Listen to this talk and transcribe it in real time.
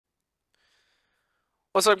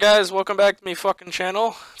What's up, guys? Welcome back to me fucking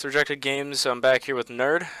channel. It's Rejected Games. I'm back here with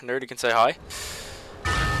Nerd. Nerd, you can say hi.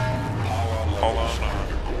 Hold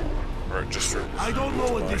on. Or just for I don't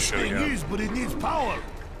know what this thing is, but it needs power.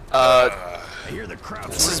 I hear the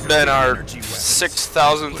crowd. This has been our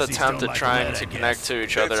 6,000th attempt at trying to connect to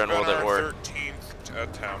each other, and will it work? 13th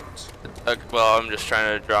attempt. Well, I'm just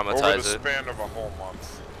trying to dramatize Over the it. span of a whole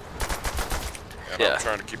month. And Yeah. I'm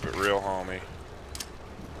trying to keep it real, homie.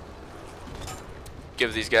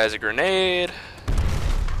 Give these guys a grenade.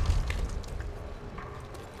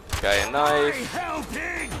 Guy a knife.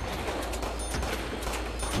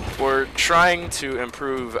 We're trying to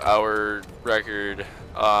improve our record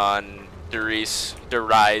on Derice,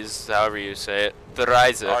 however you say it.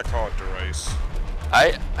 Derice. I call it Derice.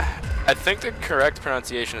 I think the correct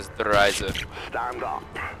pronunciation is Derice. Stand up.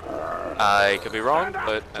 I could be wrong,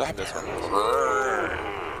 but I think that's what it is.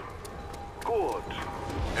 Good.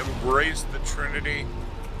 Embrace the Trinity.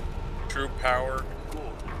 True power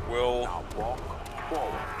will Now walk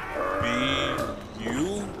forward. be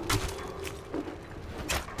you.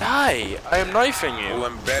 Die! I am knifing you. Will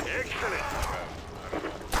embed. Excellent.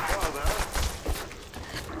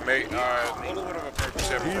 Mate, a little bit of a purpose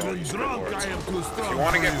Even drunk, I am too If strong you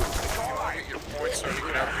want to for get you. your points so you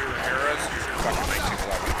can have your NERDS, use your fucking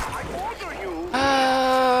 1911. I order you.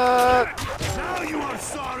 Now you are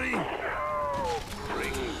sorry.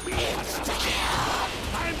 Bring me.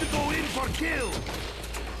 Time to go in for kill.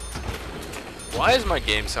 Why is my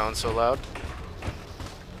game sound so loud?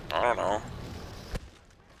 I don't know.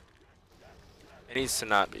 It needs to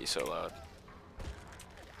not be so loud.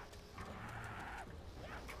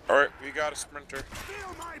 Alright, we got a sprinter.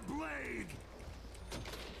 Feel my blade.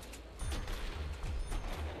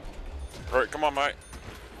 Alright, come on, mate.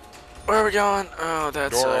 Where are we going? Oh,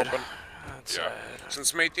 that Door side. open. That Yeah. side.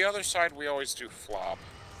 Since, mate, the other side we always do flop.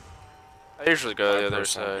 I usually go to the My other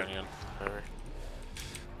personal side. opinion. Whatever.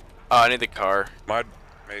 Oh, I need the car. Mate,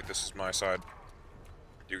 this is my side.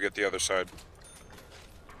 You get the other side.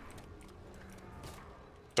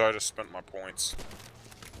 So I just spent my points.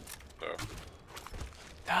 So.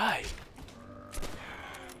 Die.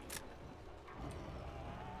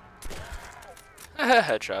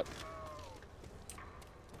 Headshot.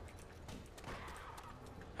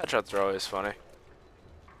 Headshots are always funny.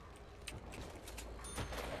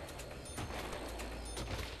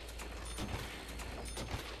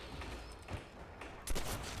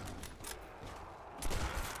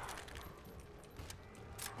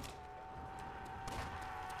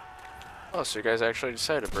 Oh, so you guys actually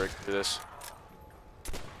decided to break through this.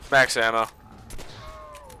 Max ammo.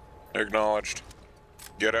 Acknowledged.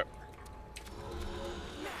 Get it.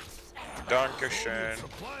 Dankeschön.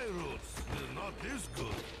 Supply routes is not this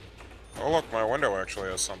good. Oh look, my window actually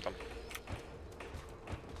has something.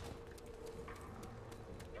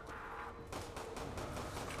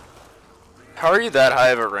 How are you that high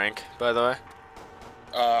of a rank, by the way?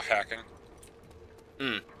 Hacking.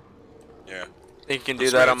 Yeah. Think you can do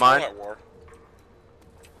that on It's all mine? at war.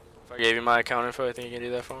 If I gave you my account info, I think you can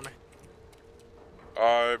do that for me?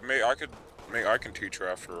 I can teach her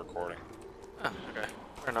after recording. Oh, okay.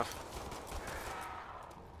 Fair enough.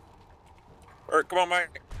 Alright, come on, mate.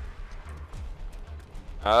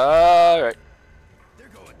 Alright. They're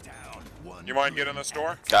going down. You mind getting this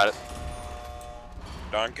door? Got it.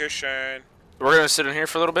 Dankeschön. We're gonna sit in here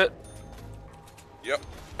for a little bit. Yep.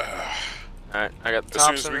 Alright, I got the As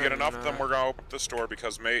soon as Thompson we get and, enough of them, we're gonna open this door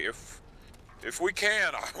because, mate, if we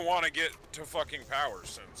can, I want to get to fucking power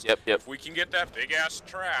since. Yep. If we can get that big ass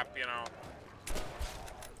trap, you know.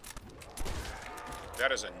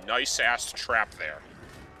 That is a nice ass trap there.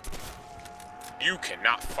 You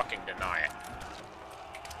cannot fucking deny it.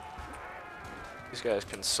 These guys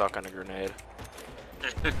can suck on a grenade.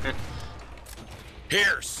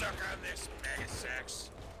 Here, suck on this, mega sex.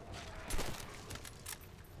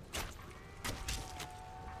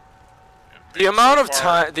 The amount of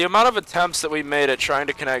time, the amount of attempts that we made at trying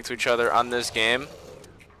to connect to each other on this game.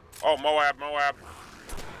 Oh, Moab.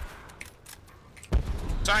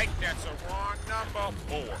 Psych, that's a wrong number.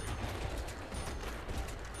 4.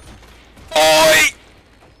 Oi!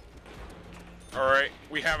 Alright,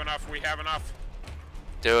 we have enough.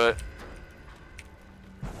 Do it.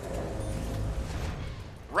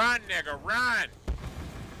 Run, nigga, run!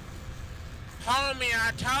 Homie,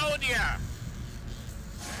 I told ya!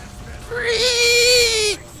 No,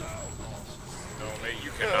 mate,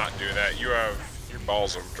 you cannot do that. Your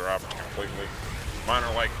balls have dropped completely. Mine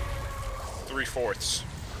are like 3/4.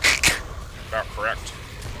 About correct.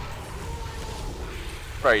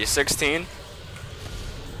 Right, you 16?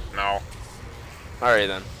 No. Alright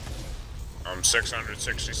then. I'm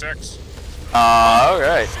 666.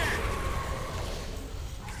 Alright.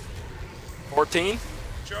 14?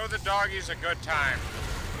 Show the doggies a good time.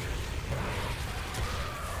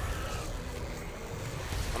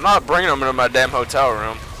 I'm not bringing them into my damn hotel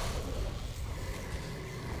room.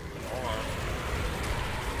 Hold on.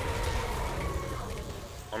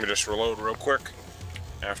 Let me just reload real quick.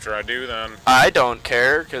 After I do, then I don't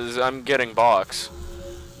care, because I'm getting box.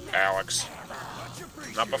 Alex.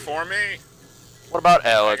 Not before me. What about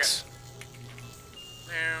Alex?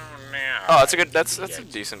 Oh, that's a good. That's a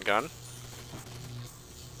decent gun.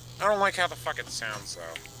 I don't like how the fuck it sounds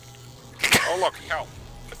though. Oh look, help.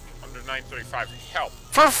 Under 935, help.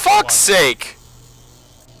 For fuck's sake!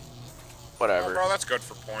 Whatever. Oh, bro, that's good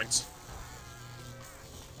for points.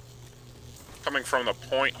 Coming from the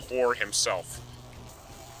point whore himself.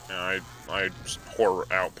 Yeah, I whore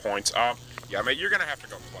out points. Yeah, mate, you're gonna have to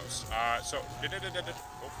go close. So go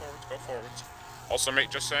forwards, go forwards. Also,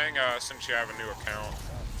 mate, just saying, since you have a new account,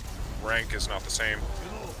 rank is not the same.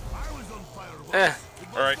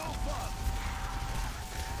 All right.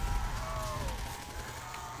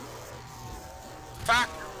 Fuck.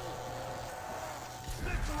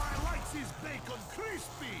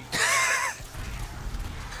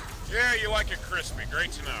 Yeah, you like it crispy.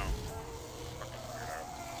 Great to know.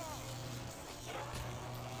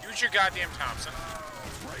 Use your goddamn Thompson.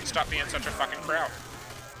 Stop being such a fucking crowd.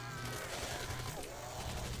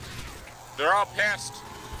 They're all pissed.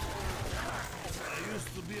 I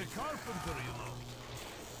used to be a carpenter, you know.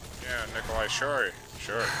 Yeah, Nikolai, sure.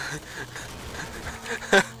 Sure.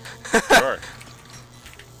 Sure.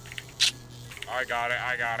 I got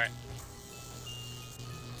it.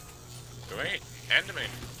 Do me. End me.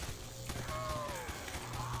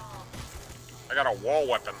 I got a wall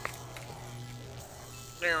weapon.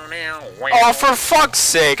 Oh, for fuck's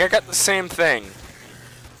sake! I got the same thing.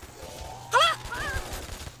 Oh,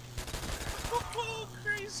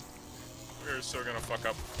 crazy. We're still gonna fuck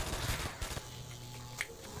up.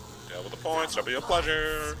 Deal with the points, that'll be a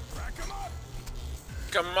pleasure.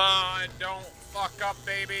 Come on, don't fuck up,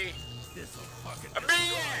 baby. This'll fucking A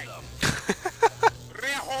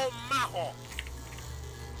Reho maho.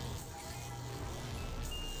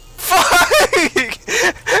 Fuck!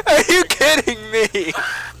 Are you kidding me?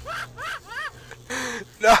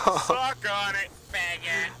 No. Suck on it,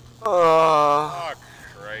 faggot. Oh. Oh,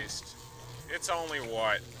 Christ. It's only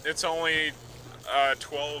what? It's only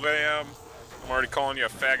 12 a.m. I'm already calling you a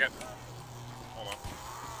faggot. Hold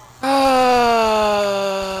on.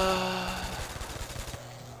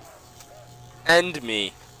 End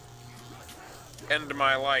me. End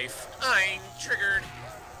my life. I'm triggered.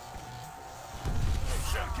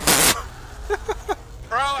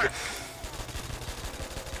 Crawler!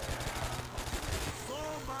 so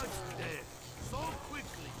much death, so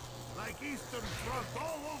quickly, like Eastern Front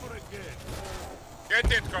all over again.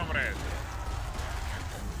 Get it, comrade.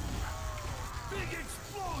 Big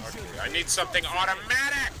explosion. Okay, I need something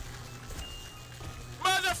automatic.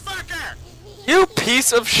 Motherfucker! You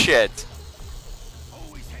piece of shit.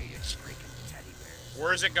 Always hated freaking teddy bear.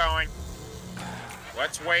 Where's it going?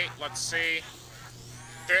 Let's wait. Let's see.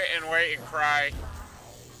 Sit and wait and cry.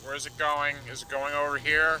 Where's it going? Is it going over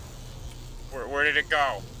here? Where did it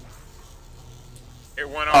go? It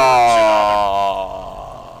went over to the other.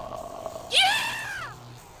 Yeah!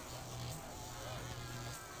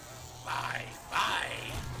 Bye.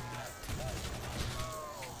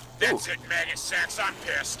 That's it, Mega Sex. I'm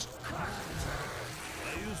pissed.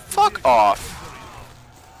 Fuck off.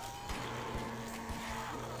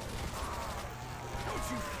 Don't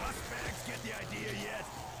you bags get the idea yet?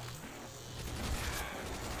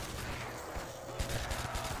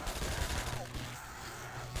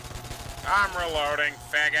 I'm reloading,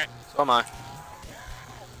 faggot. So am I.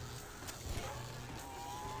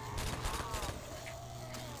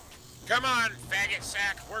 Come on, faggot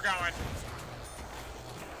sack. We're going.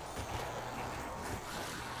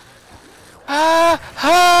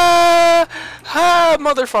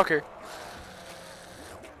 Motherfucker.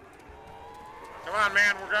 Come on,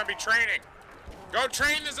 man. We're gonna be training. Go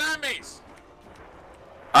train the zombies.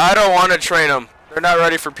 I don't want to train them. They're not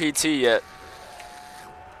ready for PT yet.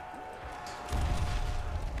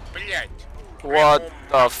 Блять. What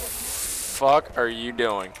the fuck are you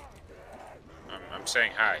doing? I'm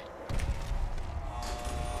saying hi.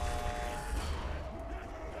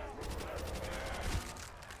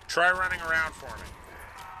 Try running around for me.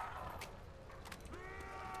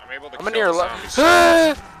 I'm able to How kill many are the left?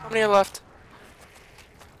 zombies. How many are left?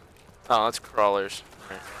 Oh, that's crawlers.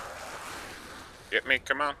 Right. Get me,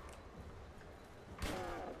 come on.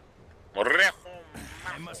 I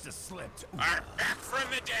must have slipped. I'm back from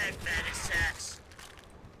the dead, Manny Sacks.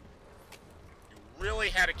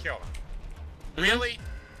 really had to kill him. Really?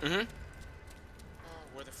 Mm-hmm. Oh,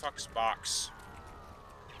 where the fuck's box?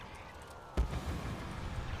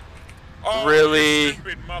 Oh, Really? you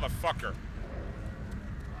stupid motherfucker.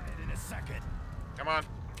 In a second. Come on.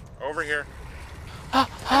 Over here.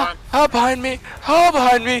 Ah, behind me! Oh,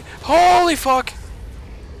 behind me! Holy fuck!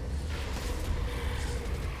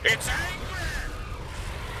 It's angry!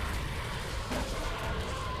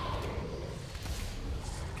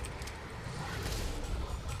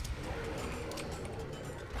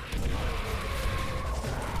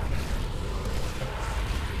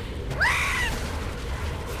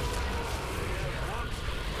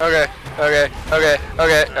 Okay.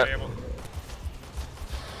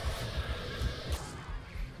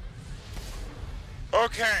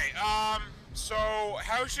 Okay, so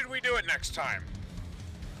how should we do it next time?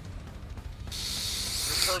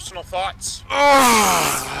 Your personal thoughts?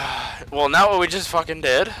 Well, not what we just fucking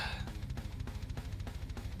did.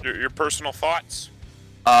 Your personal thoughts?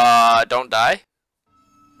 Don't die.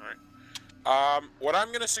 Alright. What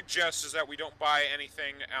I'm gonna suggest is that we don't buy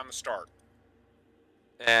anything on the start.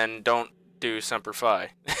 And don't do Semper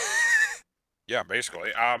Fi. Yeah,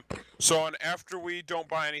 basically. So after we don't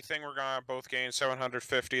buy anything, we're gonna both gain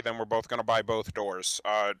 750, then we're both gonna buy both doors.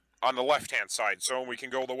 On the left-hand side, so we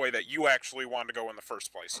can go the way that you actually wanted to go in the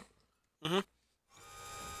first place. Mm-hmm.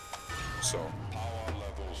 So,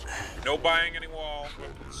 no buying any wall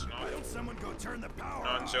weapons, Will someone go turn the power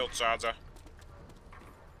none off? tilt Zaza.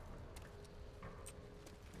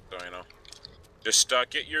 So, you know. Just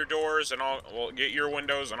get your doors and we'll get your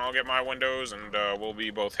windows and I'll get my windows and we'll be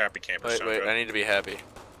both happy campers. Wait, I need to be happy.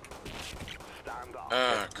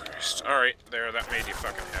 Ah, Christ. Alright, there, that made you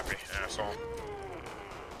fucking happy, asshole.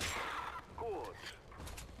 Good.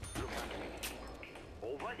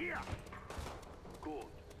 Over here. Good.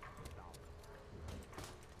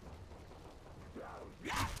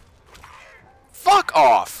 Fuck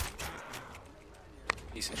off!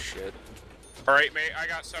 Piece of shit. Alright, mate, I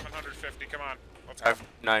got 750, come on. Let's I go. have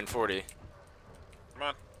 940. Come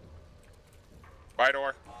on. Buy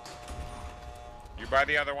door. You buy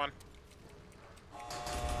the other one.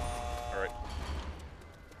 Alright.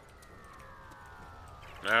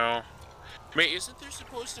 No. Mate, isn't there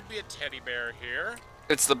supposed to be a teddy bear here?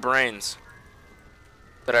 It's the brains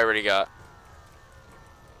that I already got.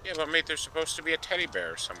 Yeah, but mate, there's supposed to be a teddy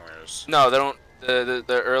bear somewhere. No, they don't.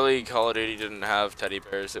 The early Call of Duty didn't have teddy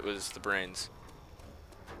bears. It was the brains.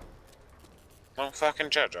 Don't fucking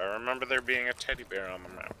judge. I remember there being a teddy bear on the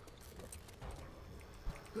map.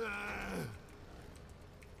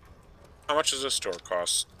 How much does this store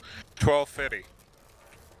cost? $12.50.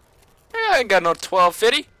 Yeah, I ain't got no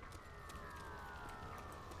 1250.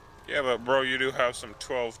 Yeah, but bro, you do have some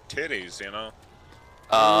 12 titties, you know?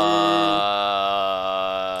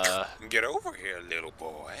 Get over here, little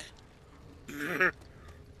boy. Where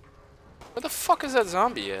the fuck is that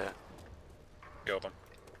zombie at? Killed him.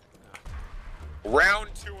 Round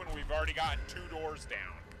 2 and we've already gotten 2 doors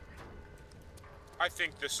down. I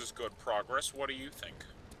think this is good progress. What do you think?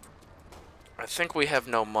 I think we have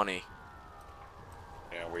no money.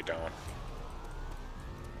 Yeah, we don't.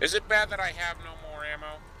 Is it bad that I have no more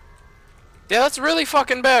ammo? Yeah, that's really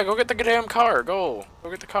fucking bad. Go get the damn car. Go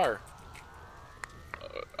get the car.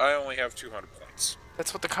 I only have 200 points.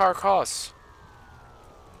 That's what the car costs.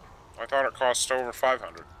 I thought it cost over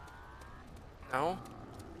 500. No?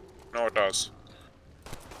 No, it does.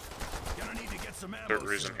 Gonna need to get some ammo. Third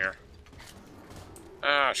reason here.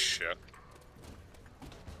 Ah, shit.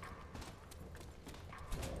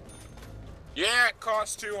 Yeah, it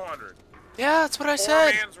costs 200. Yeah, that's what I Poor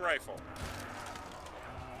said. man's rifle.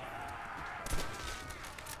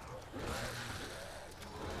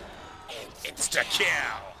 Insta-kill.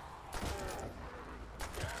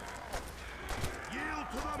 Yield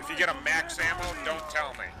to the If you get a max ammo, don't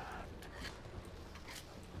tell me.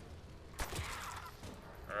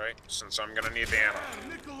 Alright, since I'm gonna need the ammo.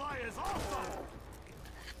 Nikolai is awesome.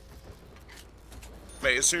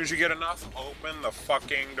 Mate, as soon as you get enough, open the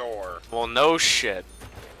fucking door. Well, no shit.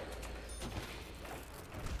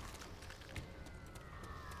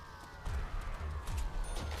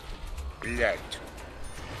 Blood.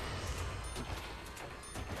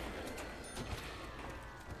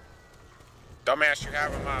 Dumbass, you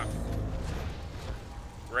have enough.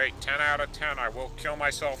 Great, 10 out of 10. I will kill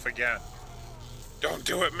myself again. Don't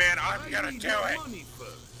do it, man. I'm gonna do it. Money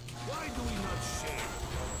first. Why do we not share?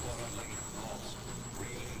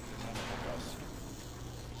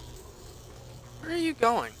 Where are you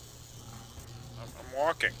going? I'm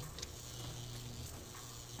walking.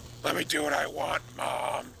 Let me do what I want,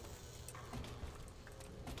 Mom.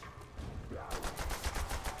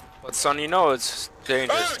 But son, you know it's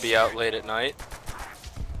Dangerous to be out late at night.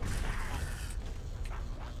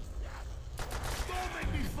 Don't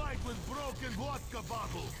make me fight with broken vodka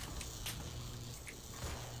bottles.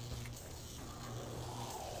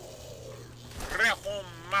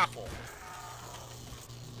 Rehomajo.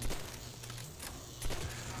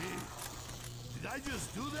 Did I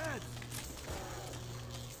just do that?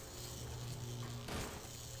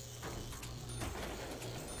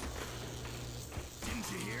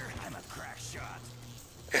 Didn't you hear? I'm a crack shot.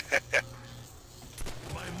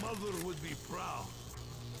 My mother would be proud.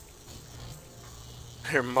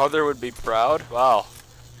 Your mother would be proud? Wow.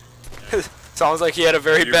 Sounds like he had a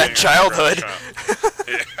very You bad being a childhood.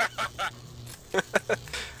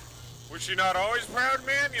 Was she not always proud,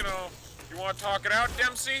 man? You know, you want to talk it out,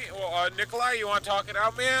 Dempsey? Well, Nikolai, you want to talk it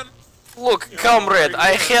out, man? Look, comrade,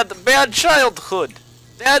 I had a bad childhood.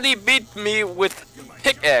 Daddy beat me with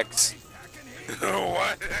pickaxe.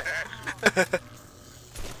 What?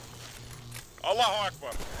 Allahu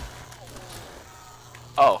Akbar.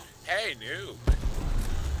 Oh. Hey, noob.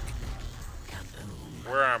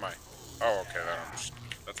 Where am I? Oh, okay,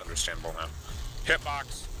 that's understandable now.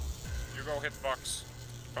 Hitbox. You go hitbox.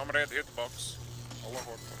 Comrade, hitbox.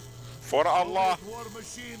 Allahu Akbar. For Allah. War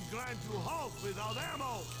machine grind to halt without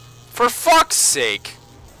ammo. For fuck's sake.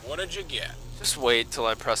 What did you get? Just wait till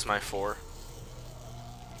I press my 4.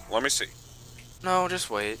 Let me see. No, just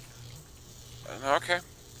wait. Okay.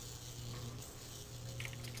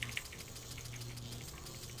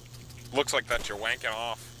 Looks like that you're wanking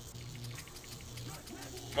off.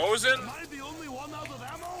 Mosin? Am I the only one out of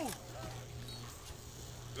ammo?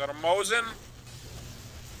 Is that a Mosin?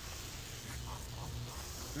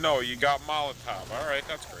 No, you got Molotov. Alright,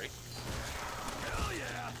 that's great. Hell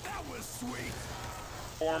yeah, that was sweet.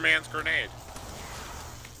 4-man's grenade.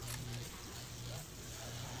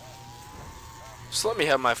 Just let me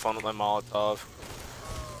have my fun with my Molotov.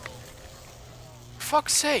 For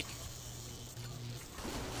fuck's sake.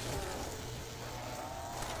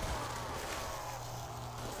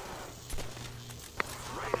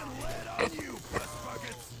 Raining lead on you, puss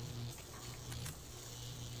buckets.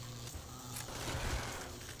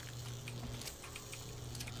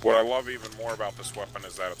 What I love even more about this weapon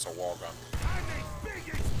is that it's a wall gun. I make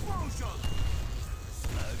big explosions.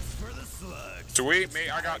 Slugs for the slugs. Sweet, me.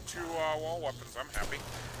 I got 2 wall weapons. I'm happy.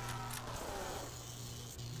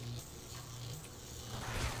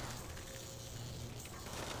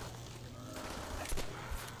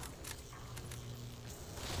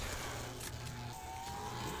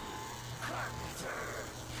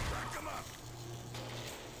 Crack 'em up.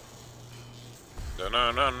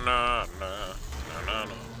 Da-na-na-na-na.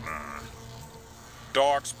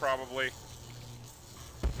 Dogs, probably.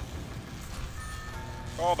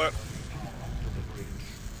 Called it.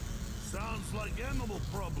 Sounds like animal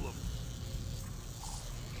problem.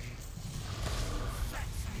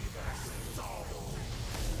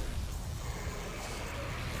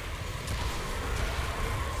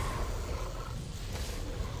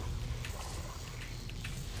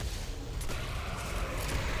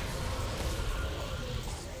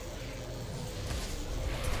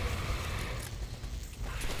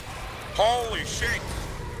 Holy shit!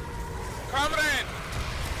 Comrade!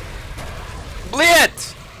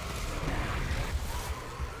 Blit!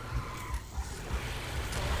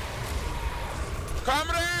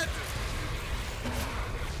 Comrade!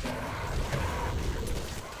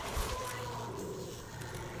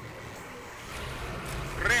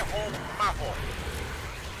 Rehomajo.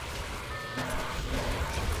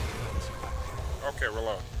 Okay,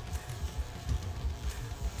 reload.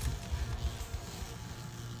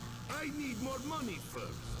 I need more money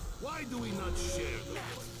first. Why do we not share them?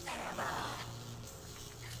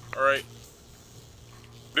 Alright.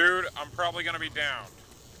 Dude, I'm probably gonna be down.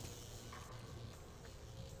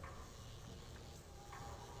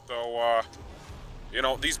 So, you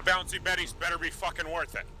know, these bouncy betties better be fucking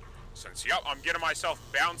worth it. Since, yup, I'm getting myself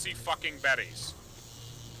bouncy fucking betties.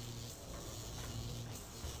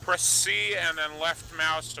 Press C and then left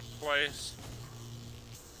mouse to place.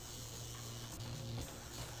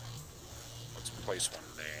 Let's place one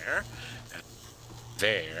there, and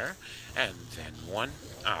there, and then one.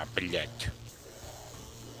 Ah, blood.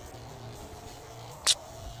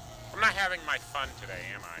 I'm not having my fun today,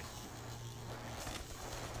 am I?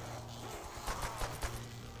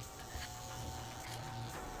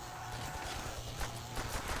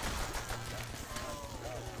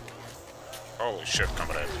 Holy shit,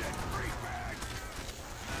 coming in. I don't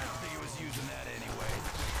think he was using that anyway.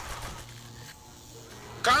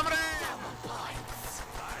 Coming in!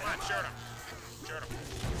 Come on, shoot him. Shoot him.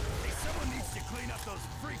 Hey, someone needs to clean up those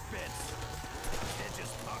freak bits. They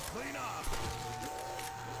just pop clean off.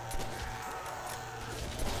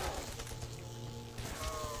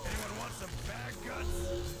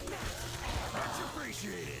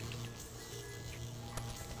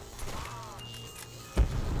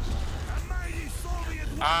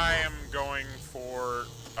 I am going for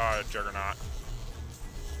Juggernaut.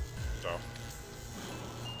 So,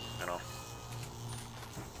 you know.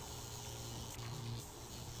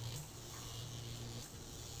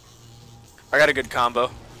 I got a good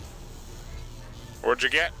combo. What'd you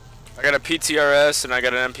get? I got a PTRS and I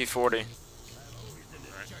got an MP40.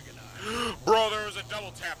 Bro, there was a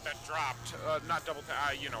double tap that dropped. Not double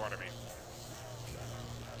tap, you know what I mean.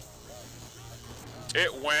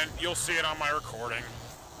 It went. You'll see it on my recording.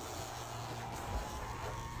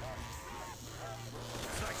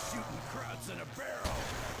 It's like shooting crowds in a barrel.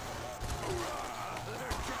 Hoorah! They're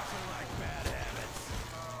dropping like bad habits.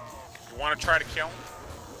 You want to try to kill him?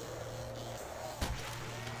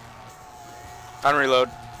 On reload.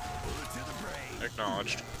 Bullet to the brain.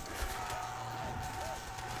 Acknowledged.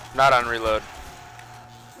 Not on reload.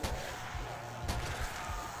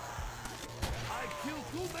 I killed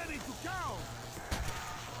too many to count.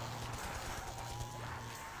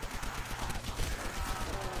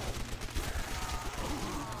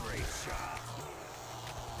 Ooh, great shot.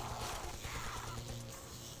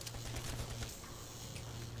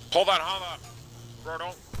 Hold on. Bro,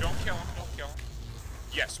 don't kill him. Don't kill him.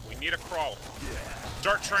 Yes, we need a crawler.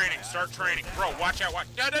 Start training. Bro, watch out.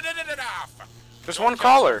 There's one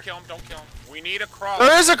crawler. Don't kill him. We need a crawler.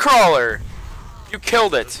 There is a crawler. You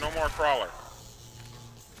killed it. There's no more crawler.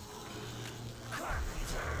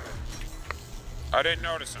 I didn't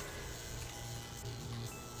notice him.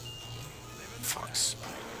 Fucks.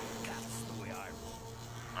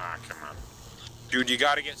 Ah, come on. Dude, you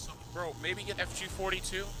gotta get some. Bro, maybe get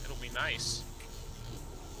FG42. It'll be nice.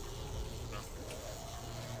 No.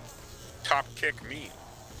 Top kick me.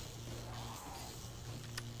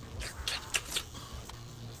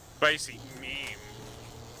 Spicy meme.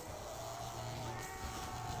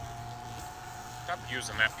 Stop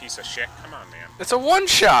using that piece of shit. Come on, man. It's a one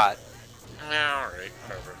shot. Yeah, alright,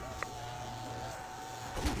 whatever.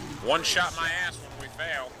 One shot my ass when we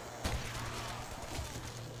fail.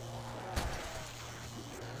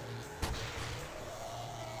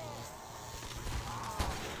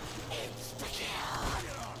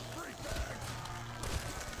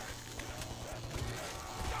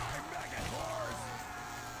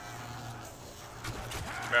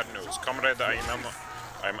 Bad news. Comrade,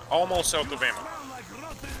 I'm almost out of ammo. Smell like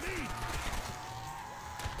rotten meat.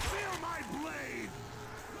 Feel my blade.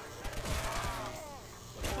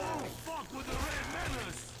 Oh, fuck with the red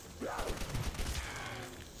menace.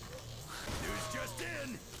 News just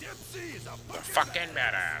in. Dipsy is a Fucking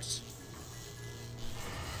badass.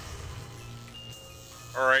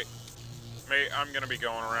 Alright. Mate, I'm gonna be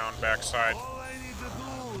going around backside. All I need to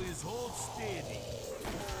do is hold steady.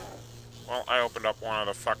 Well, I opened up one of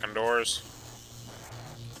the fucking doors.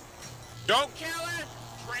 Don't kill him!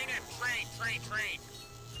 Train him!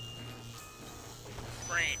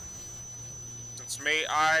 Train. Since me,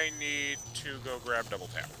 I need to go grab double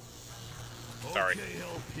tap. Sorry. Okay,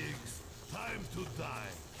 hell pigs. Time to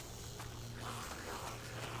die.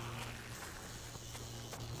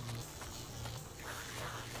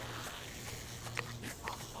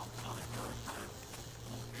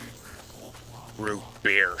 Root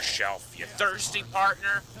beer shelf. You thirsty,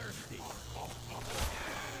 partner? Thirsty.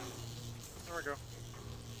 There we go.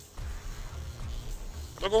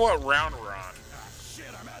 Look at what round we're on. Shit,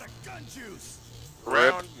 I'm out of gun juice.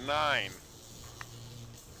 Round 9.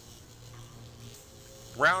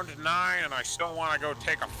 Round 9, and I still want to go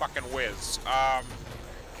take a fucking whiz. Is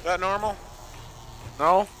that normal?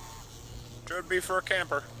 No? Should be for a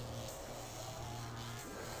camper.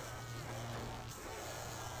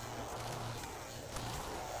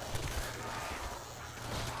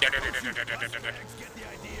 Get the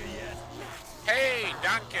idea yet? Hey, I'll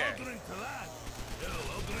Danke! drink to that. Hell,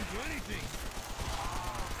 I'll drink to anything.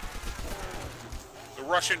 The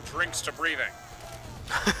Russian drinks to breathing.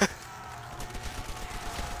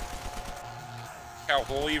 Hell,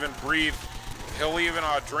 he'll even breathe. He'll even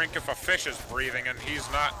drink if a fish is breathing and he's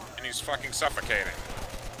not, and he's fucking suffocating.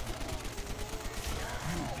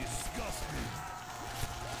 You disgust me.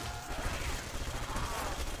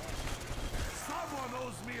 Someone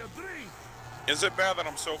owes me a drink. Is it bad that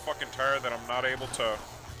I'm so fucking tired that I'm not able to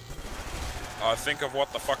think of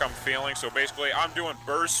what the fuck I'm feeling? So basically, I'm doing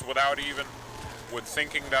bursts without even with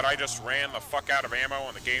thinking that I just ran the fuck out of ammo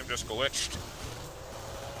and the game just glitched.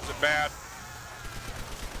 Is it bad?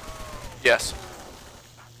 Yes.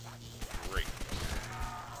 Great.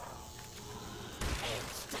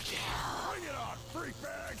 Bring it on, freak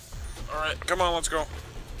bags. Alright, come on, let's go.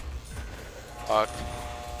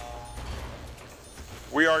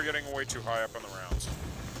 We are getting way too high up in the rounds.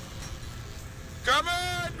 Come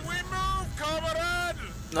on! We move, comrade!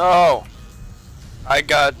 No. I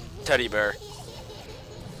got teddy bear.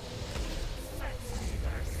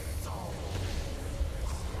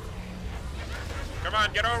 Come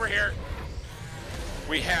on, get over here.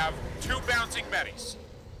 We have 2 bouncing Bettys.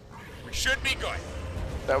 We should be good.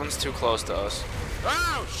 That one's too close to us.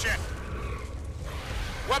 Oh, shit.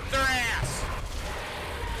 Whoop their ass.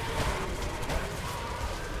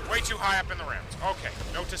 Way too high up in the rounds. Okay,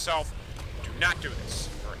 note to self, do not do this.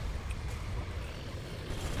 All right.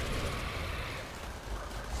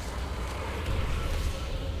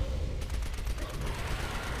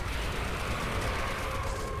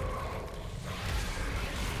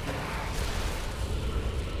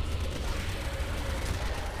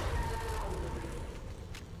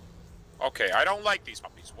 Okay, I don't like these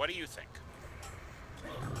puppies. What do you think?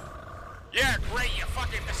 Yeah, great, you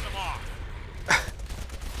fucking pissed them off.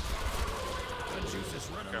 The juice is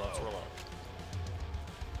running Okay, let's low. reload.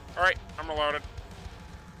 Alright, I'm reloaded.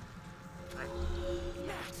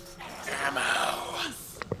 Ammo.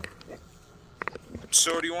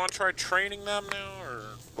 So, do you want to try training them now, or?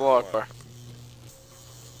 Block bar.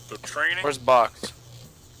 So, training? Where's box?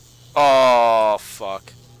 Oh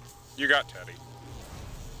fuck. You got Teddy.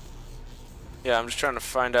 Yeah, I'm just trying to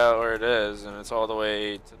find out where it is, and it's all the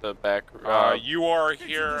way to the back. You are It's a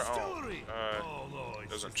here. distillery. Oh, Oh, Lord,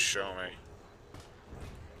 doesn't show me.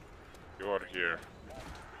 You are here.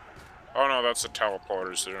 Oh no, that's the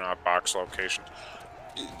teleporters. They're not box locations.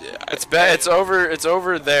 It's It's over. It's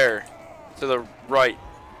over there, to the right.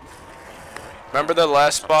 Remember the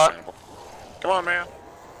last spot? Understandable. Come on, man.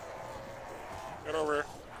 Get over here.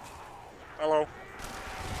 Hello.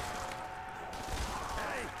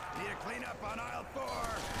 Hey, need a cleanup on aisle 4.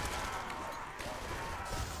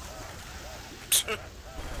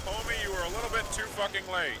 Homie, you were a little bit too fucking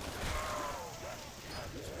late.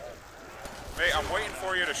 Hey, I'm waiting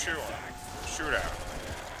for you to shoot at.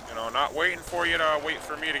 You know, not waiting for you to wait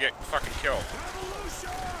for me to get fucking killed. Revolution!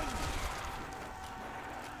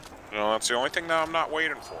 You know, that's the only thing that I'm not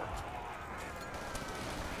waiting for.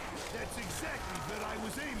 That's exactly what I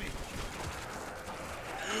was aiming.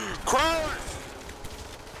 Crawlers!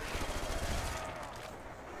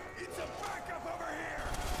 It's a backup over here.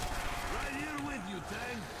 Right here with you,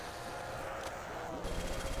 Tang.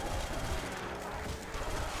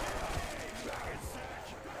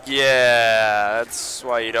 Yeah, that's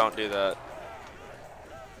why you don't do that.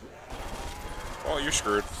 Oh, you're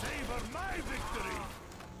screwed. Savor my victory.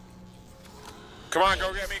 Come on,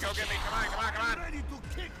 go get me, go get me. Come on, come on, come on. Ready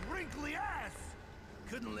to kick wrinkly ass.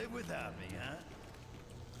 Couldn't live without me, huh?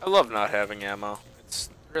 I love not having ammo. It's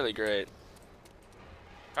really great.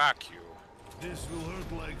 Fuck you. This will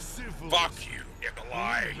hurt like syphilis. Fuck you,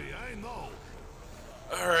 Nikolai. Believe me, I know.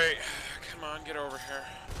 Alright, come on, get over here.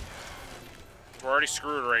 We're already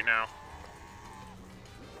screwed right now.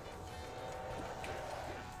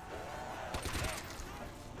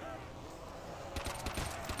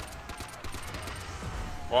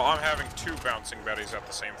 Well, I'm having 2 bouncing Bettys at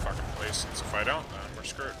the same fucking place, and if I don't, then we're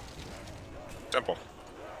screwed. Simple.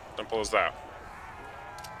 Simple as that.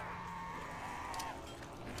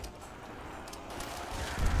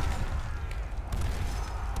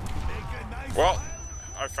 Make a nice Well,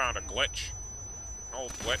 I found a glitch. An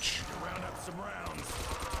old glitch. round up some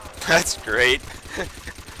rounds. That's great.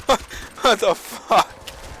 What the fuck?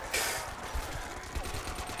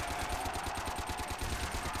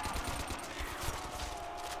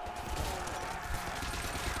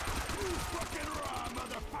 Fucking raw,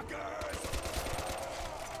 motherfuckers!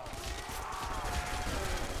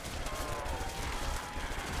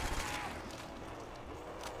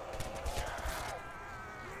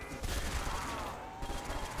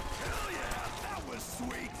 Hell yeah, that was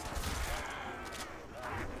sweet.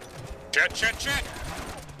 Shit, shit, shit!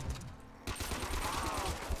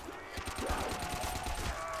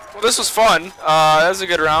 Well, this was fun. That was a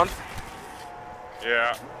good round.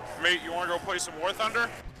 Yeah. Mate, you wanna go play some War Thunder?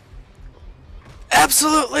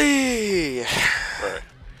 Absolutely. Right.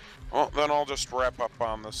 Well, then I'll just wrap up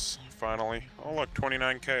on this finally. Oh, look,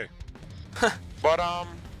 29K. But, yeah,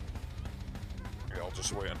 I'll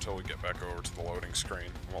just wait until we get back over to the loading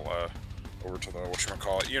screen. We'll, over to the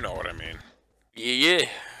whatchamacallit, you know what I mean. Yeah.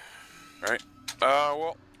 Right?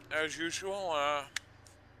 Well, as usual,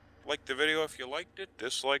 like the video if you liked it,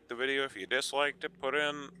 dislike the video if you disliked it, put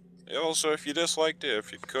in also if you disliked it,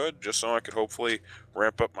 if you could, just so I could hopefully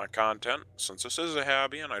ramp up my content, since this is a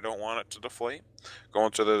hobby and I don't want it to deflate. Go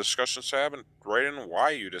into the discussions tab and write in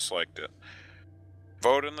why you disliked it.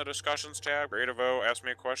 Vote in the discussions tab, rate a vote, ask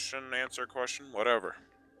me a question, answer a question, whatever.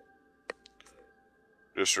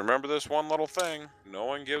 Just remember this one little thing, no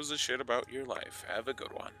one gives a shit about your life. Have a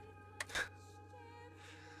good one.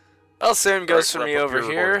 Well, same goes Right, for me wrap up over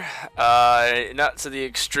your here. Not to the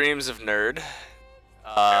extremes of nerd.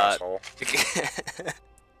 Asshole.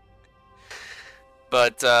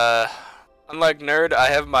 But unlike nerd, I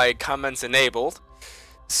have my comments enabled.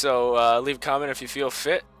 So leave a comment if you feel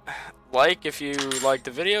fit. Like if you liked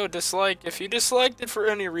the video, dislike if you disliked it for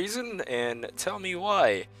any reason, and tell me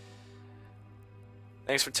why.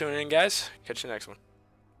 Thanks for tuning in, guys. Catch you next one.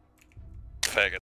 Faggot.